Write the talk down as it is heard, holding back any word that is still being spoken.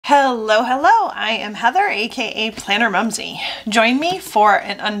Hello, hello, I am Heather, aka Planner Mumsy. Join me for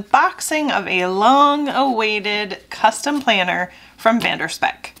an unboxing of a long-awaited custom planner from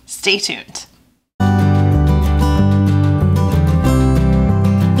Spek. Stay tuned.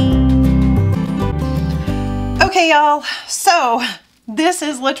 Okay, y'all, so this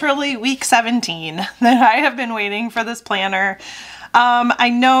is literally week 17 that I have been waiting for this planner. I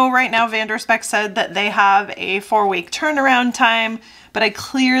know right now Spek said that they have a 4-week turnaround time, but I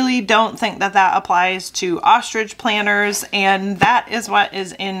clearly don't think that that applies to ostrich planners, and that is what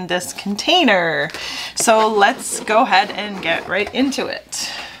is in this container. So let's go ahead and get right into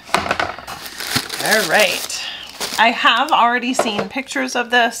it. All right. I have already seen pictures of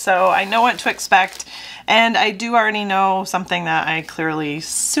this, so I know what to expect, and I do already know something that I clearly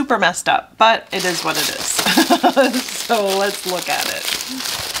super messed up, but it is what it is. So let's look at it.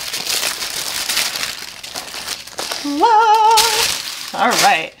 All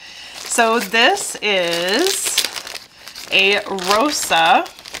right, so this is a Rosa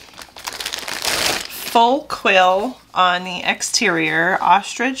full quill on the exterior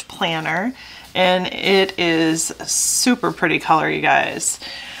ostrich planner, and it is super pretty color, you guys.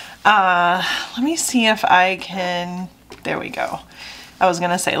 Let me see if I can, there we go. I was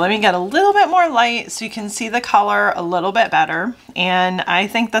gonna say, let me get a little bit more light so you can see the color a little bit better. And I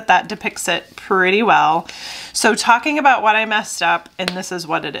think that that depicts it pretty well. So talking about what I messed up, and this is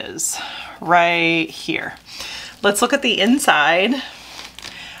what it is right here. Let's look at the inside.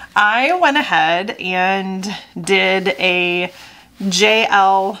 I went ahead and did a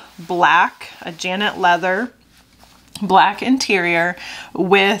JL black, a Janet leather black interior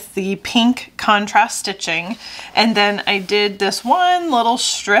with the pink contrast stitching, and then I did this one little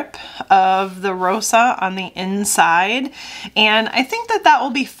strip of the Rosa on the inside, and I think that that will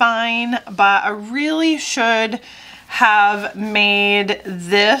be fine, but I really should have made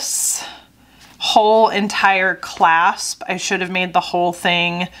this whole entire clasp. I should have made the whole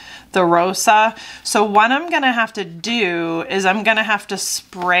thing the Rosa. So what I'm gonna have to do is I'm gonna have to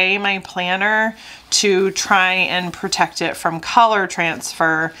spray my planner to try and protect it from color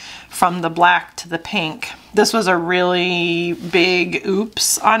transfer from the black to the pink. This was a really big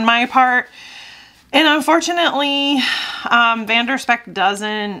oops on my part. And unfortunately, Spek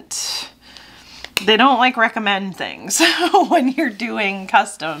doesn't, they don't like recommend things when you're doing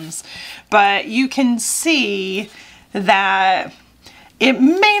customs, but you can see that it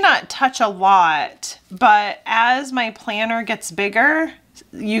may not touch a lot, but as my planner gets bigger,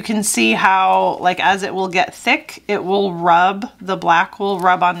 you can see how, like, as it will get thick, it will rub, the black will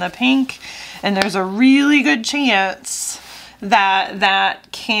rub on the pink, and there's a really good chance that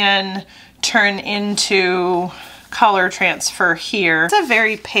that can turn into color transfer here. It's a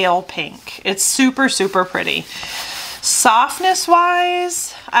very pale pink. It's super, super pretty. Softness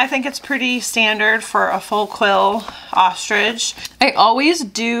wise, I think it's pretty standard for a full quill ostrich. I always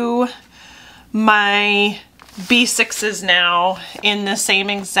do my B6s now in the same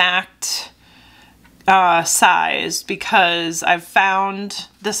exact size because I've found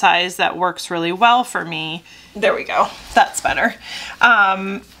the size that works really well for me. There we go, that's better.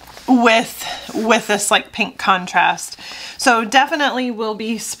 With this like pink contrast. So definitely we'll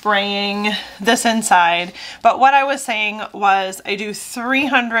be spraying this inside, but what I was saying was I do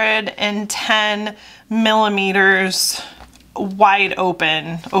 310 millimeters wide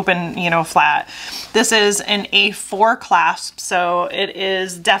open, you know, flat. This is an A4 clasp, so it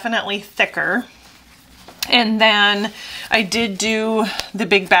is definitely thicker. And then I did do the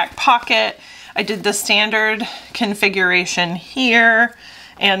big back pocket. I did the standard configuration here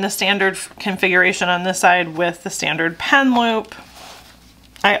and the standard configuration on this side with the standard pen loop.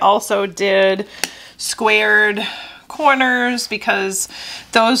 I also did squared corners because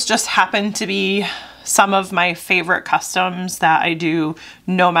those just happen to be some of my favorite customs that I do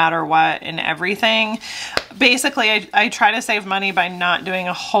no matter what and everything. Basically, I try to save money by not doing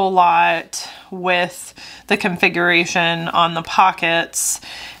a whole lot with the configuration on the pockets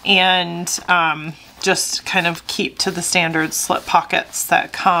and just kind of keep to the standard slip pockets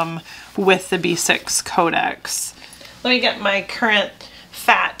that come with the B6 Codex. Let me get my current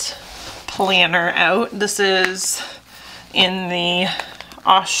fat planner out. This is in the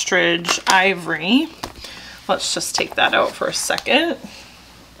ostrich ivory. Let's just take that out for a second.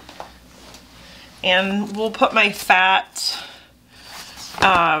 And we'll put my fat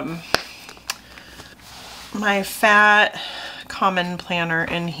common planner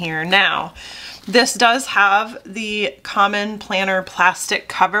in here. Now, this does have the common planner plastic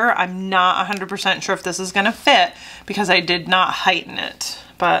cover. I'm not 100% sure if this is gonna fit because I did not heighten it,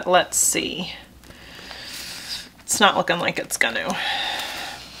 but let's see. It's not looking like it's gonna.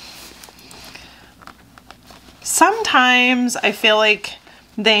 Sometimes I feel like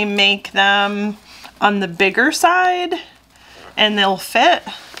they make them on the bigger side and they'll fit.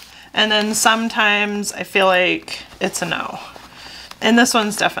 And then sometimes I feel like it's a no. And this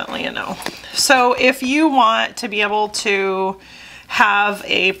one's definitely a no. So if you want to be able to have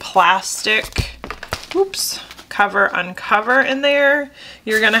a plastic, oops, cover uncover in there,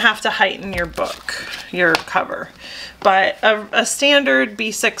 you're gonna have to heighten your book, your cover. But a standard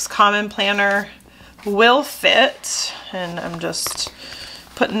B6 common planner will fit, and I'm just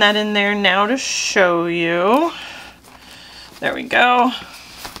putting that in there now to show you. There we go.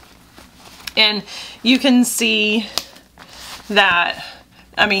 And you can see that,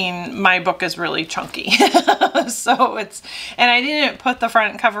 I mean, my book is really chunky. So it's, and I didn't put the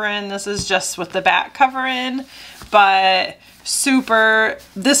front cover in, this is just with the back cover in, but super,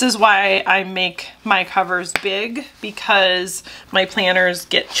 this is why I make my covers big, because my planners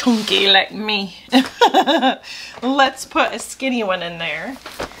get chunky like me. Let's put a skinny one in there.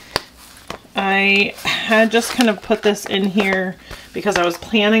 I had just kind of put this in here because I was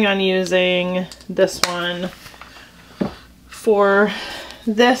planning on using this one for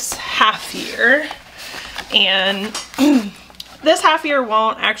this half year, and this half year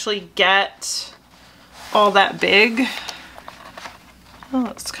won't actually get all that big. Oh,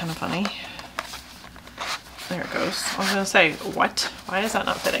 that's kind of funny. There it goes. I was gonna say, what? Why is that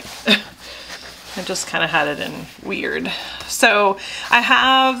not fitting? I just kind of had it in weird. So I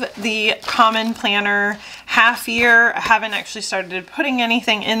have the common planner half year. I haven't actually started putting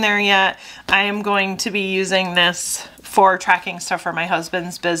anything in there yet. I am going to be using this for tracking stuff for my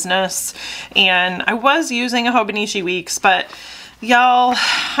husband's business. And I was using a Hobonichi Weeks, but y'all,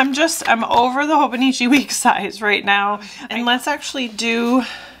 I'm over the Hobonichi Weeks size right now. And let's actually do,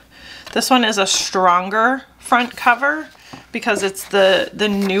 this one is a stronger front cover, because it's the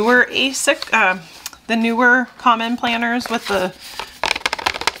newer ASIC, the newer common planners with the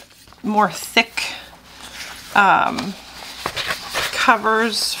more thick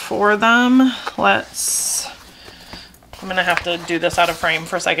covers for them. I'm gonna have to do this out of frame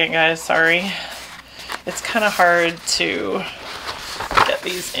for a second, guys, sorry. It's kind of hard to get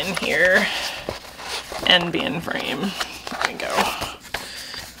these in here and be in frame. There we go.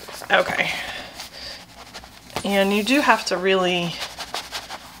 Okay. And you do have to really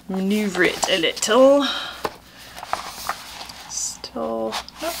maneuver it a little. Still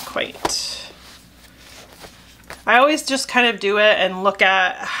not quite. I always just kind of do it and look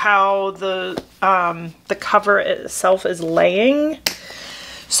at how the cover itself is laying.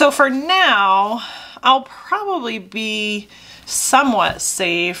 So for now, I'll probably be somewhat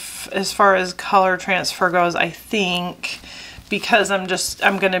safe as far as color transfer goes, I think, because I'm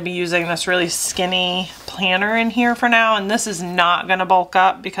going to be using this really skinny planner in here for now, and this is not going to bulk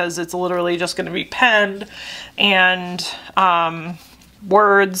up because it's literally just going to be penned and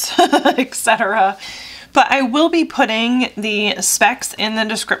words, etc. But I will be putting the specs in the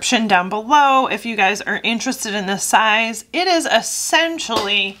description down below if you guys are interested in this size. It is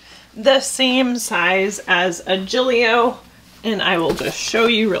essentially the same size as a Gilio, and I will just show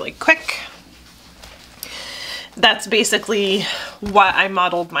you really quick. That's basically what I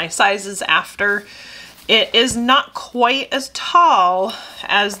modeled my sizes after. It is not quite as tall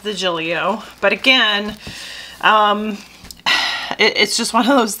as the Gilio, but again, it's just one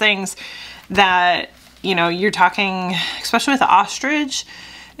of those things that, you know, you're talking, especially with the ostrich,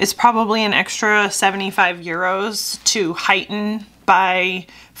 it's probably an extra 75 euros to heighten by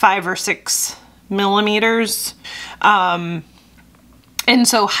 5 or 6 millimeters. And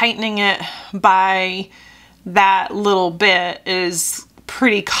so heightening it by that little bit is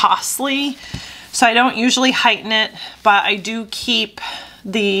pretty costly. So I don't usually heighten it, but I do keep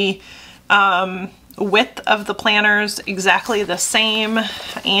the width of the planners exactly the same.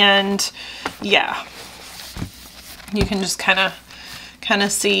 And yeah, you can just kind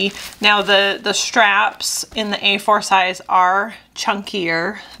of see. Now the straps in the A4 size are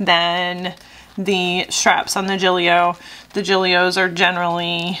chunkier than the straps on the Gilio. The Gilios are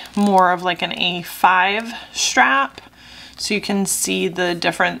generally more of like an A5 strap, so you can see the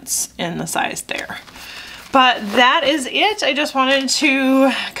difference in the size there. But that is it. I just wanted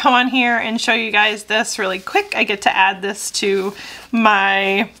to come on here and show you guys this really quick. I get to add this to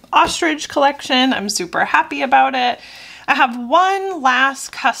my ostrich collection. I'm super happy about it. I have one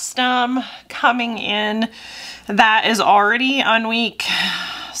last custom coming in that is already on week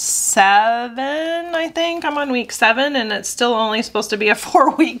 7, I think. I'm on week 7 and it's still only supposed to be a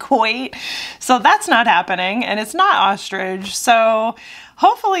 4-week wait. So that's not happening, and it's not ostrich. So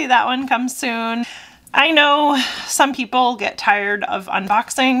hopefully that one comes soon. I know some people get tired of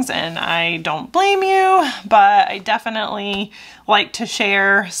unboxings, and I don't blame you, but I definitely like to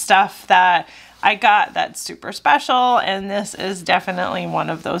share stuff that I got that's super special, and this is definitely one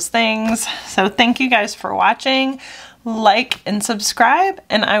of those things. So thank you guys for watching. Like and subscribe,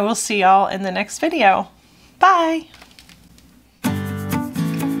 and I will see y'all in the next video. Bye!